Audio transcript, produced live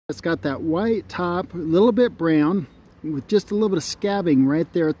It's got that white top, a little bit brown, with just a little bit of scabbing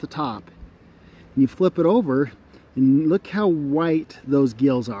right there at the top. And you flip it over, and look how white those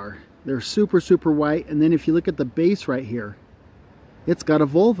gills are. They're super, super white. And then if you look at the base right here, it's got a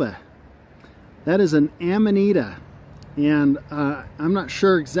vulva. That is an Amanita. And I'm not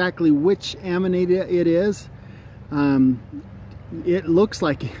sure exactly which Amanita it is. It looks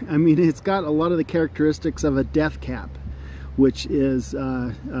like, I mean, it's got a lot of the characteristics of a death cap, which is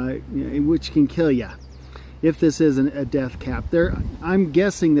which can kill you if this isn't a death cap. I'm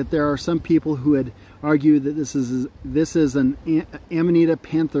guessing that there are some people who would argue that this is an Amanita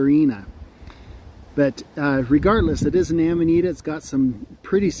pantherina. But regardless, it is an Amanita. It's got some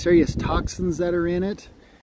pretty serious toxins that are in it.